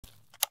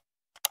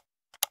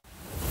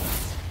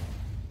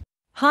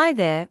Hi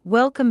there,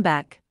 welcome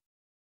back.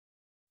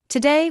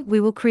 Today we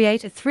will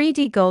create a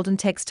 3D golden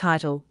text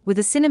title with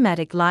a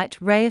cinematic light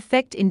ray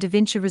effect in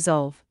DaVinci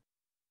Resolve.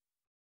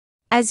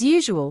 As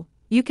usual,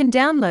 you can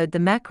download the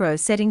macro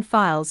setting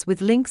files with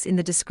links in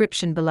the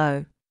description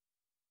below.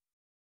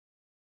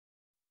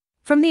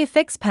 From the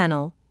Effects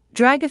panel,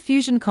 drag a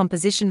Fusion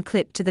composition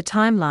clip to the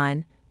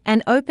timeline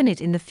and open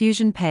it in the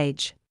Fusion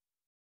page.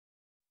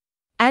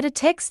 Add a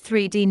Text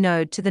 3D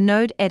node to the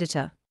node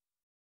editor.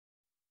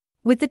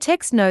 With the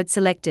text node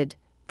selected,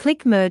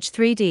 click Merge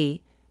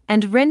 3D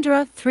and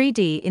Renderer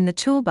 3D in the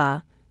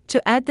toolbar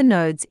to add the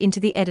nodes into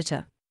the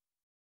editor.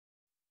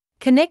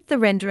 Connect the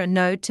renderer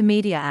node to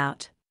Media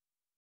Out.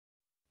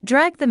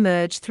 Drag the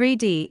Merge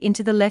 3D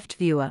into the left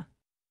viewer.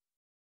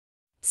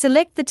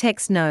 Select the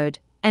text node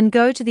and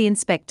go to the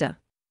inspector.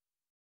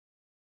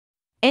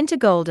 Enter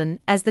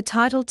Golden as the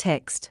title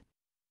text.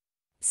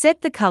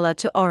 Set the color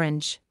to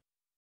orange.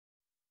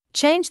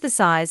 Change the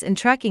size and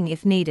tracking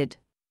if needed.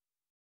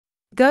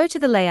 Go to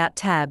the Layout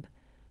tab.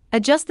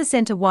 Adjust the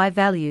center Y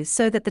value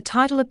so that the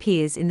title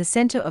appears in the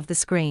center of the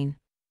screen.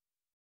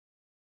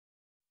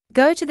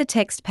 Go to the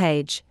text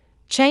page.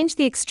 Change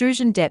the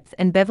extrusion depth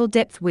and bevel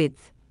depth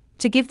width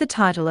to give the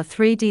title a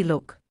 3D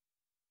look.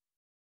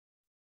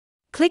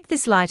 Click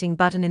this lighting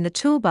button in the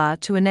toolbar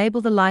to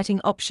enable the lighting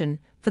option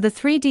for the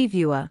 3D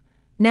viewer.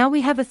 Now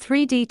we have a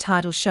 3D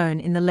title shown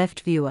in the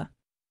left viewer.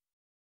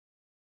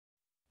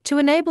 To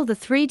enable the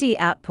 3D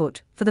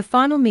output for the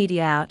final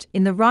media out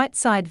in the right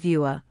side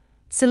viewer,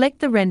 select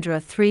the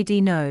Renderer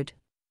 3D node.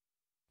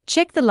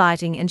 Check the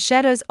lighting and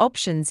shadows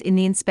options in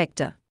the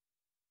inspector.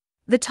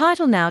 The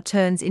title now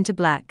turns into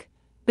black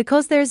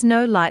because there is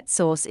no light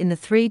source in the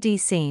 3D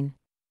scene.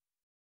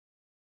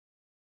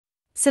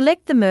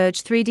 Select the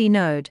Merge 3D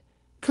node.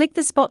 Click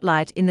the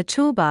spotlight in the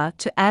toolbar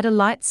to add a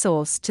light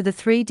source to the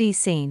 3D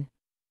scene.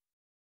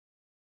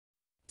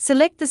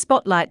 Select the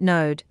spotlight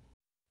node.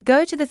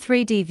 Go to the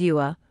 3D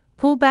viewer,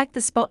 pull back the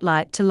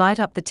spotlight to light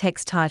up the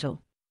text title.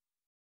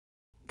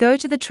 Go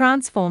to the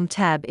Transform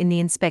tab in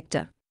the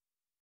inspector.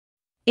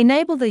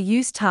 Enable the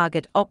Use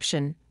Target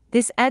option.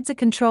 This adds a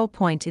control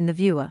point in the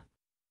viewer.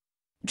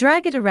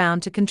 Drag it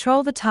around to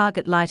control the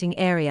target lighting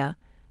area,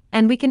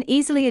 and we can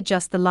easily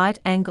adjust the light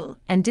angle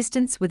and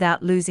distance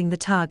without losing the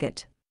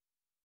target.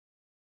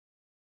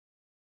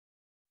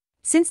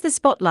 Since the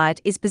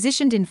spotlight is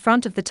positioned in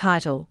front of the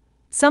title,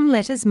 some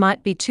letters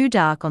might be too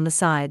dark on the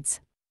sides.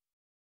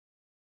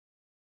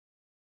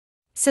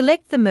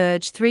 Select the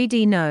Merge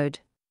 3D node.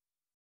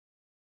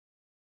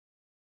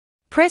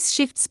 Press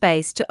Shift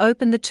Space to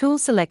open the tool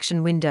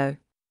selection window.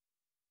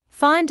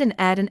 Find and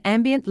add an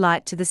ambient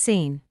light to the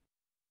scene.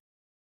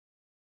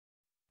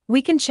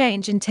 We can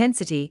change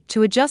intensity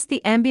to adjust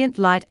the ambient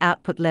light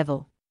output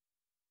level.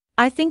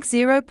 I think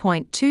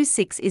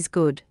 0.26 is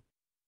good.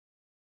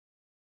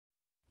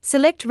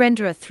 Select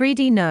Renderer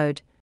 3D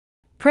node.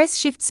 Press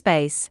Shift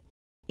Space.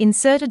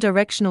 Insert a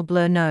directional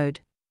blur node.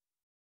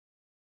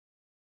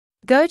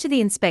 Go to the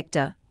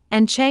inspector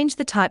and change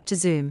the type to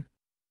zoom.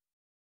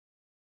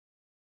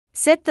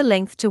 Set the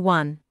length to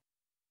 1.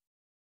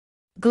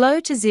 Glow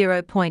to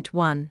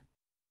 0.1.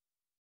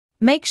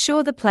 Make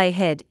sure the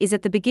playhead is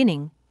at the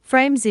beginning,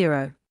 frame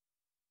 0.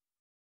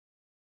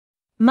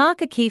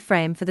 Mark a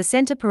keyframe for the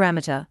center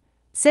parameter.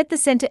 Set the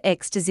center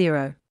X to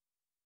 0.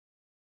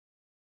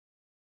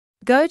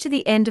 Go to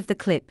the end of the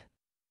clip.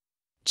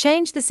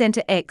 Change the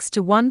center X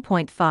to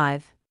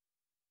 1.5.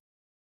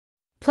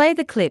 Play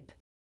the clip.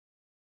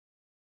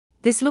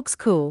 This looks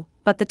cool,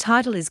 but the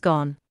title is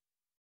gone.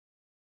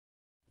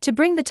 To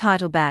bring the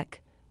title back,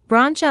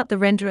 branch out the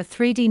Renderer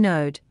 3D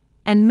node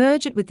and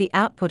merge it with the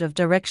output of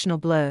directional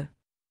blur.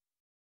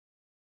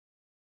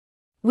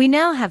 We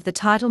now have the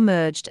title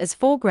merged as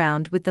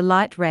foreground with the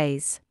light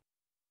rays.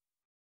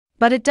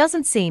 But it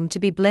doesn't seem to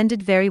be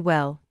blended very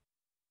well.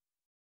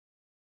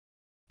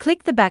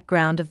 Click the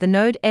background of the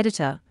node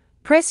editor,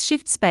 press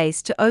Shift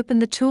Space to open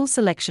the tool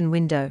selection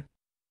window.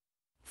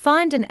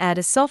 Find and add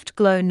a soft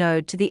glow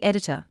node to the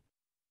editor.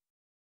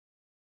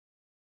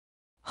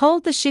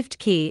 Hold the Shift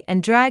key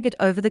and drag it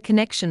over the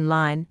connection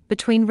line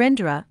between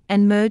renderer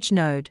and merge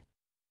node.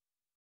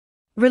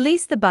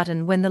 Release the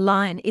button when the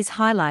line is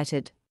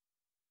highlighted.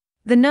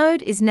 The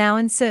node is now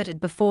inserted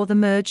before the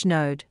merge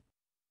node.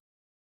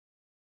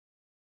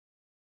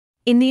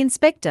 In the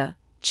inspector,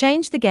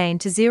 change the gain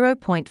to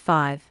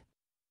 0.5.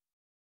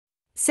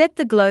 Set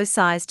the glow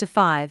size to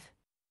 5.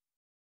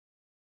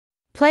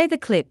 Play the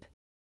clip.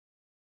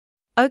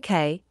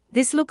 Okay,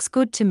 this looks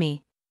good to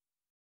me.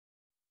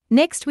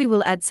 Next we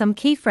will add some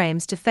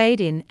keyframes to fade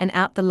in and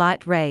out the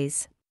light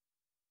rays.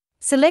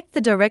 Select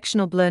the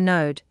directional blur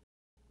node.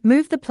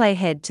 Move the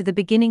playhead to the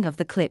beginning of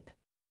the clip.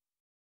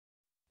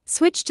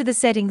 Switch to the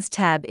Settings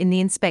tab in the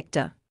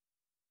inspector.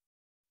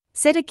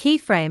 Set a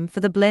keyframe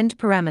for the blend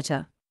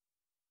parameter.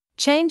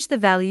 Change the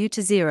value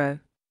to 0.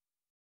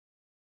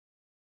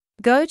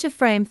 Go to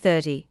frame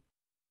 30.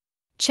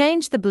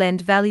 Change the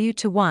blend value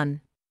to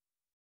 1.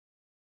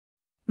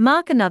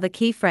 Mark another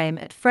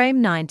keyframe at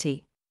frame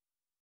 90.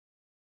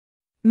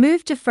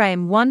 Move to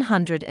frame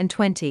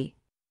 120.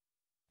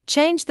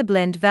 Change the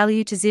blend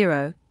value to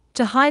 0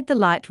 to hide the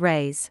light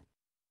rays.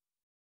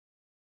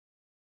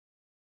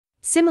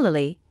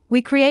 Similarly,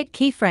 we create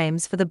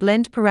keyframes for the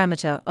blend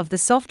parameter of the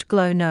soft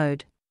glow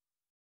node.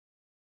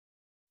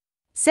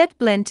 Set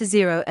blend to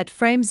 0 at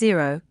frame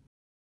 0,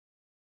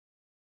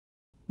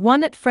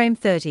 1 at frame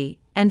 30,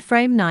 and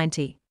frame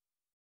 90.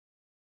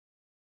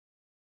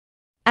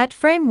 At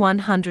frame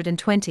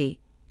 120,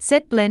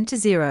 set blend to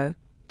 0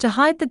 to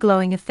hide the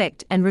glowing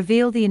effect and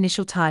reveal the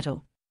initial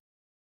title.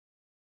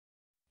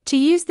 To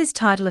use this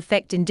title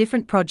effect in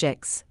different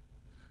projects,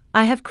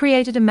 I have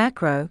created a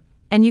macro,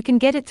 and you can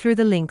get it through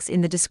the links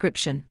in the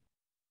description.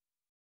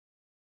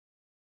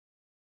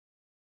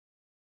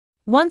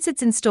 Once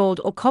it's installed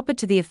or copied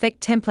to the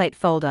effect template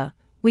folder,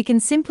 we can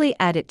simply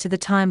add it to the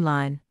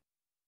timeline.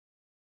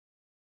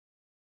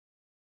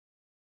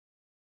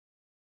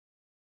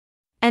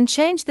 And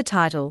change the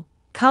title,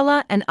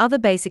 color, and other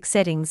basic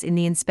settings in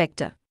the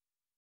inspector.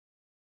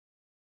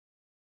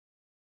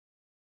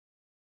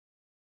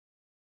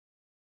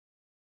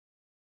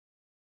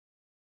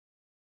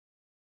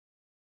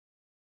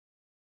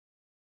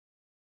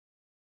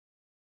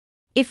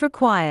 If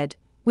required,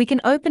 we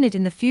can open it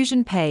in the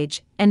Fusion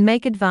page and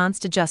make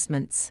advanced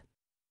adjustments.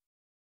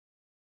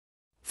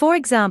 For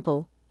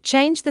example,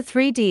 change the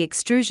 3D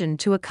extrusion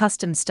to a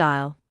custom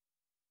style.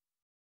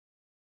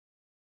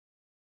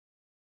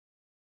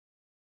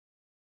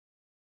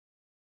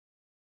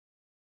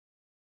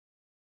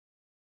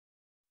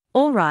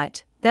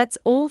 Alright, that's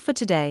all for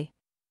today.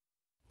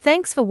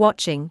 Thanks for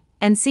watching,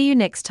 and see you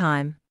next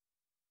time.